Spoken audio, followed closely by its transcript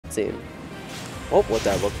cutscene. Oh, what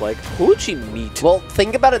that looked like. Who would she meet? Well,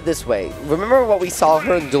 think about it this way. Remember what we saw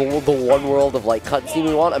her in the one world of like cutscene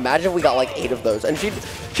we want? Imagine if we got like 8 of those, and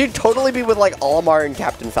she'd totally be with like Olimar and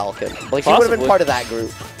Captain Falcon. Like she would have been part of that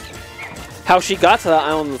group. How she got to that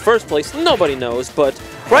island in the first place, nobody knows. But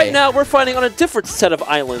right now, we're fighting on a different set of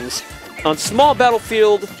islands. On small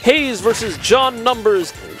battlefield, Haze versus John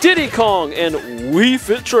Numbers, Diddy Kong, and Wii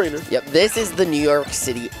Fit Trainer. Yep, this is the New York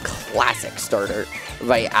City classic starter.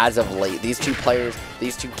 Right, as of late, these two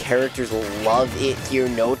characters love it here.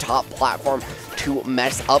 No top platform to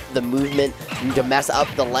mess up the movement, to mess up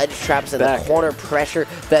the ledge traps and the corner pressure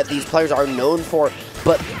that these players are known for,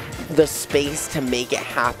 but the space to make it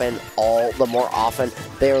happen all the more often.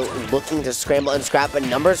 They're looking to scramble and scrap, but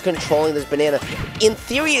Numbers controlling this banana, in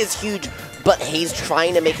theory, is huge, but Haze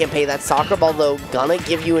trying to make him pay. That soccer ball, though, gonna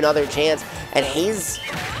give you another chance, and Haze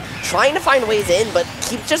trying to find ways in, but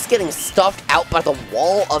keeps just getting stuffed out by the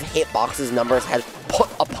wall of hitboxes Numbers has put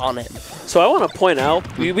upon him. So I want to point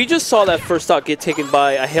out, we just saw that first stock get taken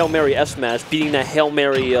by a Hail Mary F smash, beating that Hail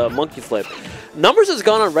Mary monkey flip. Numbers has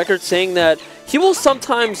gone on record saying that he will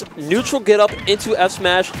sometimes neutral get up into F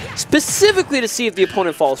smash specifically to see if the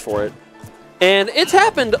opponent falls for it. And it's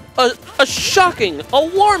happened a shocking,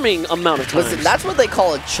 alarming amount of times. Listen, that's what they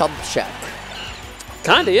call a chump check.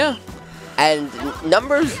 Kinda, yeah. And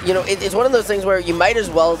Numbers, you know, it's one of those things where you might as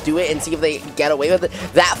well do it and see if they get away with it.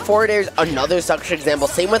 That forward air is another such example.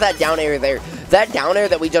 Same with that down air there. That down air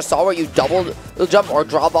that we just saw where you double jump or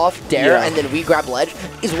drop off dare and then we grab ledge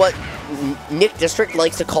is what Nick District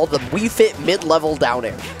likes to call the Wii Fit mid-level down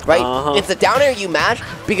air, right? It's the down air you match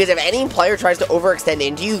because if any player tries to overextend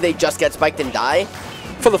into you, they just get spiked and die.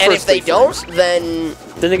 For the first and if they don't, then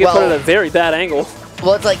they get put at a very bad angle.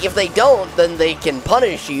 Well, it's like, if they don't, then they can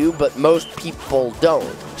punish you, but most people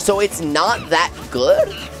don't. So it's not that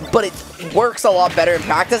good, but it works a lot better in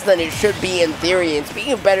practice than it should be in theory. And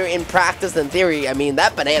speaking of better in practice than theory, I mean,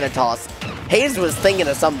 that banana toss, Haze was thinking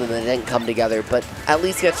of something that didn't come together, but at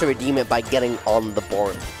least gets to redeem it by getting on the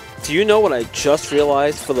board. Do you know what I just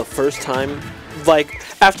realized for the first time? Like,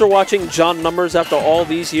 after watching John Numbers after all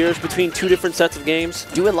these years between 2 different sets of games?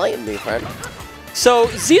 Do enlighten me, friend. So,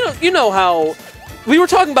 Xeno, you know how... We were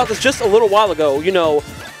talking about this just a little while ago, you know,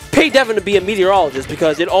 pay Devin to be a meteorologist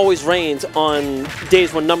because it always rains on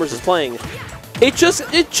days when Numbers is playing. It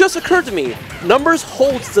just occurred to me, Numbers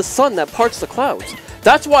holds the sun that parts the clouds.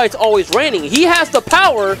 That's why it's always raining. He has the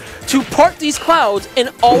power to part these clouds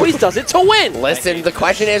and always does it to win. Listen, the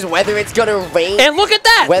question is whether it's going to rain. And look at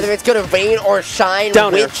that! Whether it's going to rain or shine.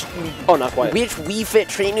 Down here. Oh, not quite. Which Wii Fit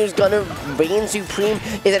trainer is going to reign supreme?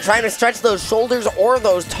 Is it trying to stretch those shoulders or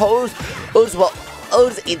those toes? Well,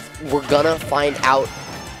 we're going to find out.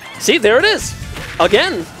 See, there it is.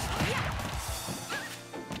 Again.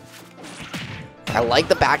 I like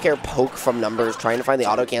the back air poke from Numbers, trying to find the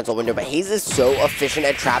auto-cancel window, but Haze is so efficient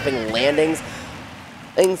at trapping landings.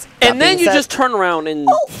 And then you just turn around and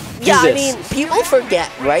do this. I mean, people forget,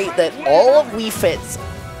 right, that all of Wii Fit's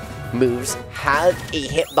moves have a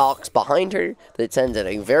hitbox behind her that sends at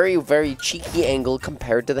a very, very cheeky angle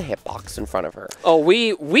compared to the hitbox in front of her. Oh,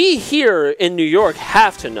 we here in New York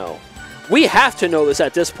have to know. We have to know this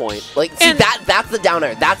at this point. Like, see, that's the down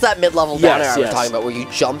air. That's that mid-level down air I was talking about, where you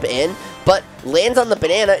jump in, but lands on the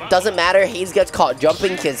banana. It doesn't matter. Haze gets caught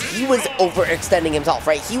jumping because he was overextending himself,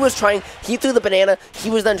 right? He threw the banana. He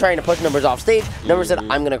was then trying to push Numbers off stage. Numbers said,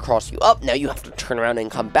 I'm going to cross you up. Now you have to turn around and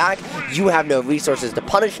come back. You have no resources to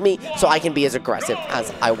punish me, so I can be as aggressive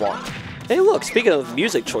as I want. Hey, look, speaking of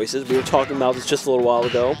music choices, we were talking about this just a little while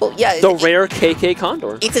ago. Well, yeah. The rare KK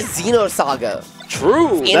Condor. It's a Xenosaga.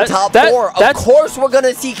 True. In top 4. Of course we're going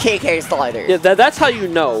to see KK Slider. Yeah, that's how you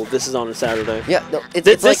know this is on a Saturday. Yeah, no,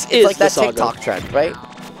 it's like that TikTok trend, right?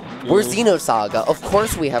 We're Xenosaga. Of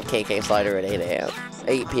course we have KK Slider at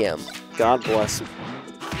 8 p.m. God bless.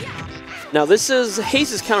 Now, this is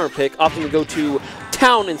Haze's counter pick, opting to go to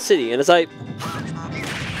Town and City. And as I...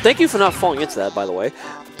 Thank you for not falling into that, by the way.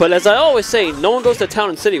 But as I always say, no one goes to Town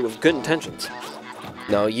and City with good intentions.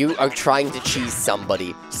 No, you are trying to cheese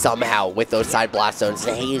somebody somehow with those side blast zones.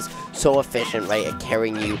 And Haze so efficient, right, at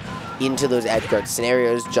carrying you into those edge guard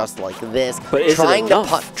scenarios just like this. But is it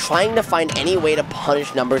enough? Trying to find any way to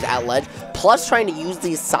punish Numbers at ledge, plus trying to use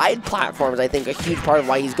these side platforms, I think a huge part of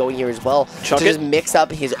why he's going here as well. To just mix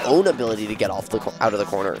up his own ability to get off out of the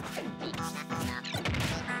corner.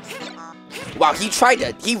 Wow, Numbers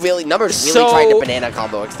really tried to banana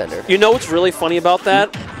combo extender. You know what's really funny about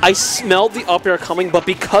that? I smelled the up air coming, but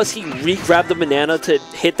because he re-grabbed the banana to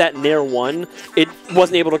hit that Nair 1, it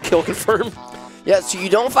wasn't able to kill confirm. Yeah, so you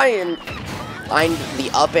don't find find the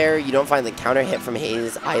up air, you don't find the counter hit from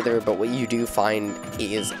Haze either, but what you do find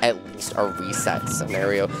is at least a reset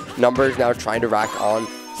scenario. Numbers now trying to rack on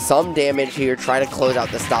some damage here, trying to close out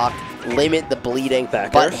the stock, limit the bleeding,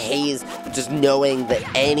 but Haze just knowing that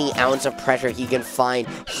any ounce of pressure he can find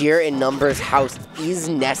here in Numbers' house is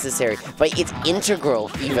necessary, but it's integral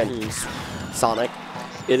even, Sonic.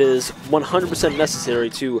 It is 100% necessary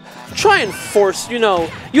to try and force, you know,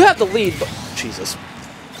 you have the lead, but Jesus.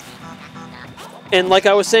 And like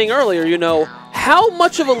I was saying earlier, you know, how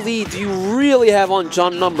much of a lead do you really have on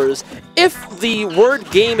John Numbers if the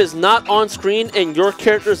word game is not on screen and your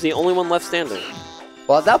character is the only one left standing?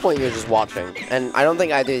 Well, at that point, you're just watching, and I don't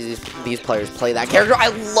think either of these players play that character. I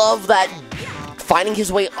love that finding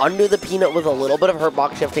his way under the peanut with a little bit of hurt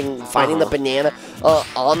box shifting, finding the banana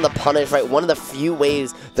on the punish, right? One of the few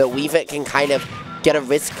ways that Weefit can kind of get a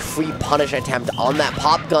risk-free punish attempt on that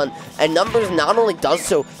pop gun, and Numbers not only does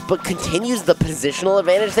so, but continues the positional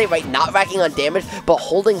advantage there, right? Not racking on damage, but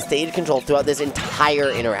holding stage control throughout this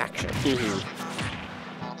entire interaction.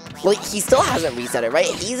 Like, he still hasn't reset it, right?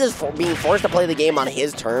 He's just being forced to play the game on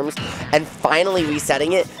his terms and finally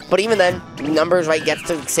resetting it. But even then, Numbers, right, gets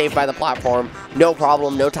to save by the platform. No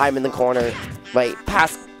problem, no time in the corner, right?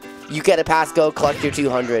 Pass, you get a pass go, collect your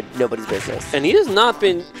 200, nobody's business. And he has not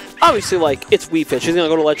been, obviously, like, it's Wii Fit. She's going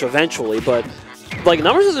to go to ledge eventually, but, like,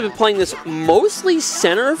 Numbers has been playing this mostly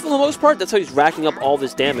center for the most part. That's how he's racking up all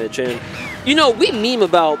this damage. And, you know, we meme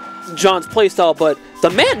about John's playstyle, but the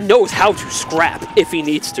man knows how to scrap if he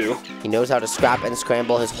needs to. He knows how to scrap and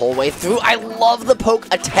scramble his whole way through. I love the poke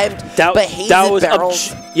attempt, but Haze's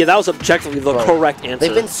barrels... Yeah, that was objectively the correct answer.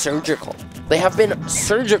 They've been surgical. They have been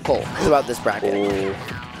surgical throughout this bracket. Oh,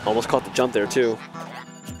 almost caught the jump there, too.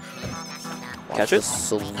 Catch it. The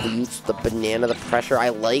salutes, the banana, the pressure. I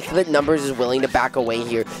like that Numbers is willing to back away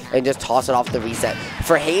here and just toss it off the reset.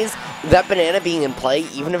 For Haze, that banana being in play,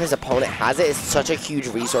 even if his opponent has it, is such a huge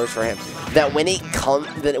resource for him that when it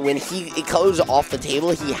goes off the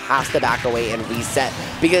table, he has to back away and reset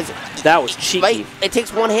because that was cheeky. Right, it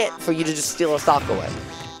takes one hit for you to just steal a stock away.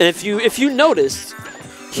 And if you noticed,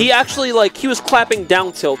 he actually he was clapping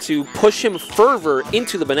down tilt to push him further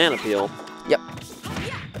into the banana peel. Yep.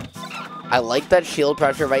 I like that shield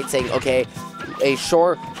pressure, right? Saying, okay,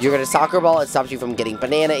 sure, you're going to soccer ball. It stops you from getting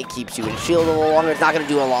banana. It keeps you in shield a little longer. It's not going to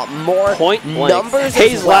do a lot more. Point blank. Numbers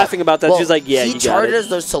Haze laughing about that. Well, she's like, yeah, you got it. He charges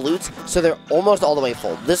those salutes, so they're almost all the way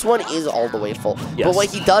full. This one is all the way full. Yes. But what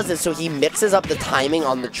he does is, so he mixes up the timing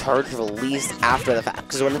on the charge release after the fact.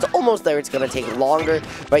 Because when it's almost there, it's going to take longer,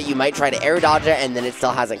 right? You might try to air dodge it, and then it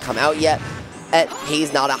still hasn't come out yet.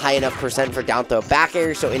 Haze not a high enough percent for down throw back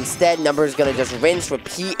air, so instead Numbers gonna just rinse,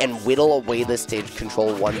 repeat, and whittle away the stage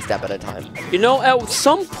control one step at a time. You know, at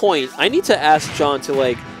some point, I need to ask John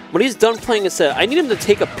to when he's done playing a set, I need him to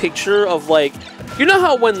take a picture of you know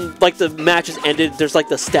how when the matches ended, there's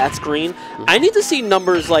the stat screen? I need to see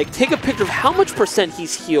Numbers take a picture of how much percent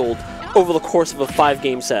he's healed over the course of a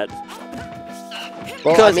 5-game set.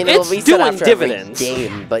 Well, I mean, it's doing dividends. Every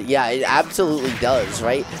game, but yeah, it absolutely does,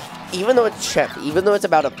 right? Even though it's chipped, even though it's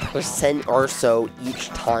about 1% or so each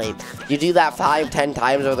time, you do that 5-10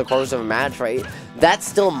 times over the course of a match, right? That's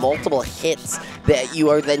still multiple hits that you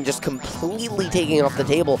are then just completely taking off the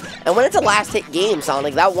table. And when it's a last hit game,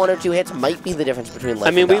 Sonic, that 1 or 2 hits might be the difference between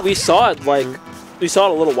life and death. We saw it we saw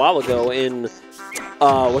it a little while ago in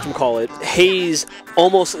whatchamacallit. Haze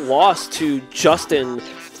almost lost to Justin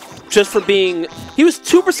just for being he was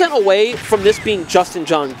 2% away from this being Justin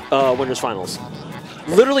John winners finals.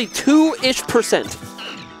 Literally 2-ish%.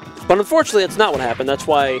 But unfortunately, that's not what happened. That's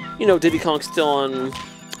why, Diddy Kong's still on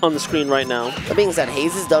the screen right now. That being said,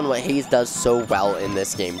 Haze has done what Haze does so well in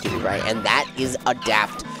this game too, right? And that is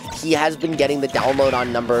adapt. He has been getting the download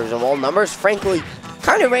on Numbers, and while Numbers, frankly,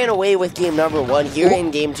 kind of ran away with game number 1. Here in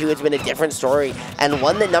game 2, it's been a different story, and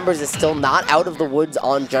one that Numbers is still not out of the woods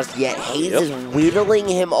on just yet. Haze is whittling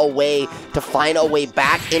him away to find a way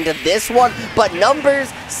back into this one, but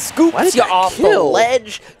Numbers scoops you off the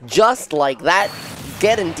ledge just like that,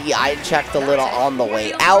 getting DI checked a little on the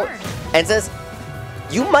way out, and says,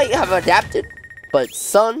 you might have adapted, but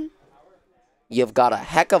son, you've got a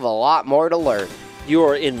heck of a lot more to learn. You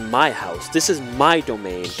are in my house. This is my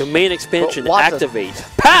domain. Domain expansion activate.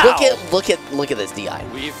 Pow! Look at this DI.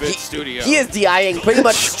 Wii Fit Studio. He is DIing pretty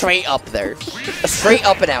much straight up there. Straight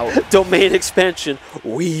up and out. Domain expansion.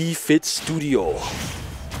 Wii Fit Studio.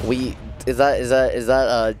 Is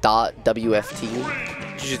that .wft?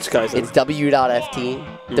 Jujutsu Kaisen. It's w.ft.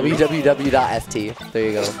 www.ft. There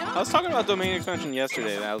you go. I was talking about domain expansion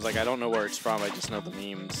yesterday, and I was like, I don't know where it's from. I just know the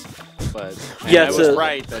memes. But yeah, I was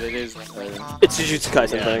right that it is. It's a Jujutsu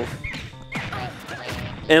Kaisen thing.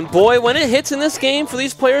 And boy, when it hits in this game for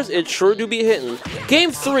these players, it sure do be hitting.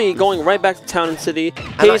 Game 3, going right back to Town and City.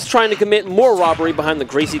 Haze trying to commit more robbery behind the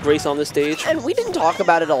Gracie Grace on this stage. And we didn't talk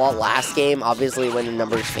about it a lot last game, obviously when in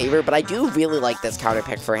numbers favor, but I do really like this counter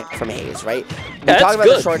pick from Haze, right? We talked about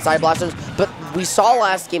the short side blasters, but we saw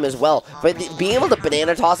last game as well. But being able to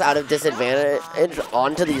banana toss out of disadvantage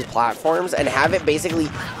onto these platforms and have it basically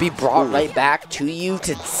be brought right back to you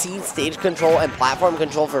to see stage control and platform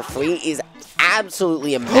control for free is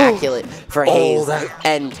absolutely immaculate for Haze.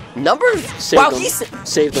 And numbers, he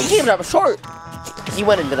saved them. He came up short. He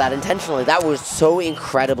went into that intentionally. That was so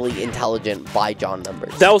incredibly intelligent by John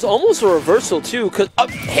Numbers. That was almost a reversal too, because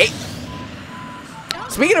hey.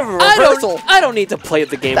 Speaking of a reversal, I don't need to play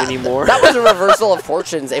the game anymore. That was a reversal of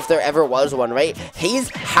fortunes if there ever was one, right? Haze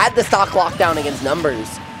had the stock lockdown against Numbers,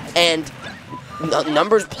 and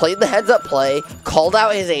Numbers played the heads-up play, called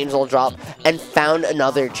out his angel drop, and found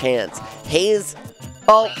another chance. Haze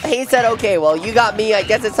said, okay, well, you got me. I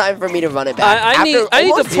guess it's time for me to run it back. I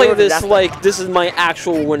need to play this like this is my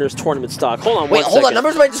actual winners tournament stock. Hold on, wait, hold on.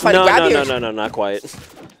 Numbers might just find a grab here. No, not quite.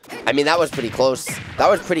 I mean, that was pretty close. That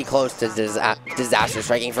was pretty close to disaster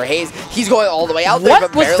striking for Haze. He's going all the way out there,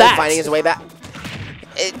 but barely finding his way back.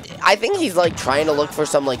 I think he's like trying to look for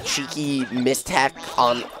some like cheeky mistech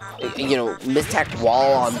on, you know, mistech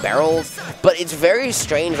wall on barrels, but it's very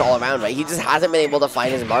strange all around, right? He just hasn't been able to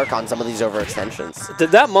find his mark on some of these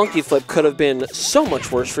overextensions. That monkey flip could have been so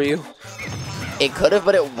much worse for you. It could have,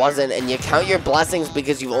 but it wasn't, and you count your blessings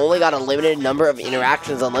because you've only got a limited number of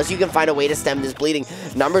interactions unless you can find a way to stem this bleeding.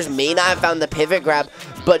 Numbers may not have found the pivot grab,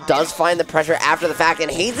 but does find the pressure after the fact, and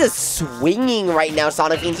Haze is swinging right now,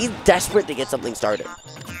 Sonicfiend. He's desperate to get something started.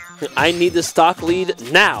 I need the stock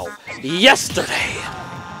lead now. Yesterday.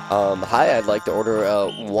 Hi, I'd like to order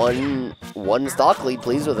one stock lead,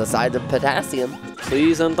 please, with a side of potassium.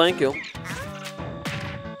 Please and thank you.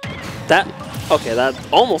 Okay, that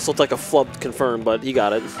almost looked like a flub confirmed, but he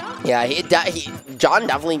got it. Yeah, John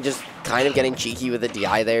definitely just kind of getting cheeky with the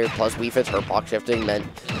DI there, plus Weefit's hurtbox shifting meant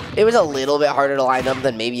it was a little bit harder to line up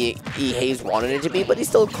than maybe Haze wanted it to be, but he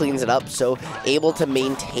still cleans it up, so able to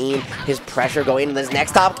maintain his pressure going into this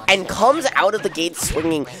next top, and comes out of the gate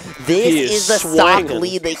swinging. This is the stock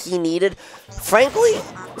lead that he needed. Frankly,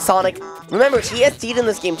 Sonic, remember, he has seed in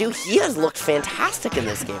this game too. He has looked fantastic in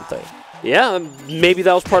this game 3. Yeah, maybe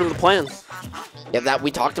that was part of the plan. Yeah,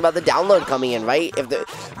 we talked about the download coming in, right?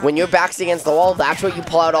 When your back's against the wall, that's where you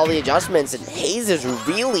pull out all the adjustments, and Haze is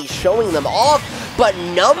really showing them off, but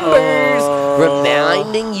Numbers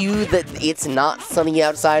reminding you that it's not sunny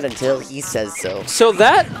outside until he says so. So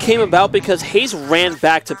that came about because Haze ran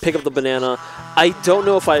back to pick up the banana. I don't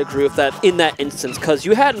know if I agree with that in that instance, because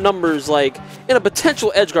you had Numbers like in a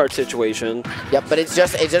potential edgeguard situation. Yep, but it's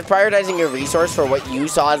just prioritizing your resource for what you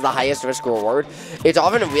saw as the highest risk reward. It's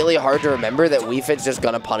often really hard to remember that Weefit's just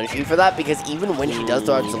gonna punish you for that, because even when he does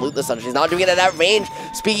throw out Salute the Sun, he's not doing it at that range.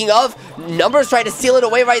 Speaking of, Numbers trying to steal it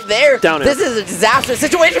away right there. This is a disaster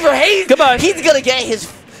situation for Haze. Goodbye. He's gonna get his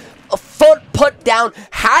foot put down.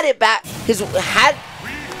 Had it back.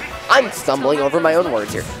 I'm stumbling over my own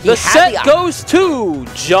words here. The set goes to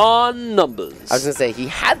John Numbers. I was going to say, he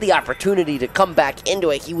had the opportunity to come back into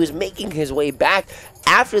it. He was making his way back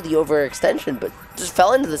after the overextension, but just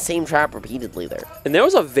fell into the same trap repeatedly there. And there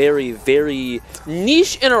was a very, very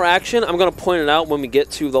niche interaction. I'm going to point it out when we get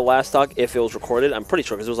to the last stock, if it was recorded. I'm pretty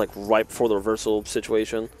sure, because it was like right before the reversal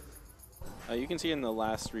situation. You can see in the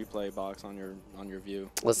last replay box on your view.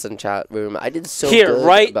 Listen, chat room, I did so here, good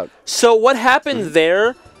right? So what happened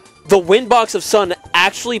there? The wind box of Sun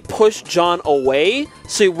actually pushed John away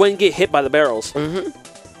so he wouldn't get hit by the barrels.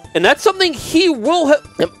 And that's something he will have...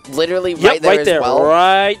 Yep, literally right there as well.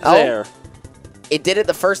 Right there. It did it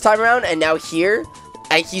the first time around, and now here,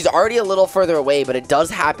 he's already a little further away, but it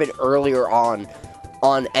does happen earlier on,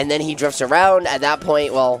 and then he drifts around. At that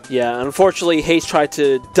point, well... Yeah, unfortunately, Haze tried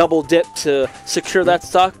to double dip to secure that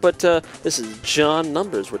stock, but this is John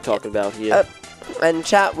Numbers we're talking about here. And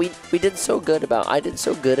chat, I did so good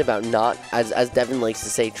about not, as Devin likes to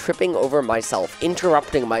say, tripping over myself,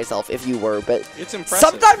 interrupting myself, if you were, but it's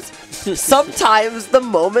impressive. Sometimes the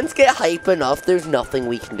moments get hype enough, there's nothing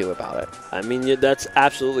we can do about it. I mean, yeah, that's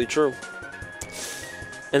absolutely true.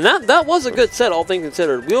 And that was a good set, all things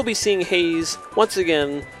considered. We'll be seeing Haze once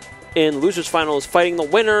again in Losers Finals, fighting the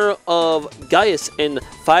winner of Gaius in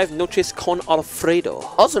 5 Noches con Alfredo.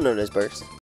 Also known as Burst.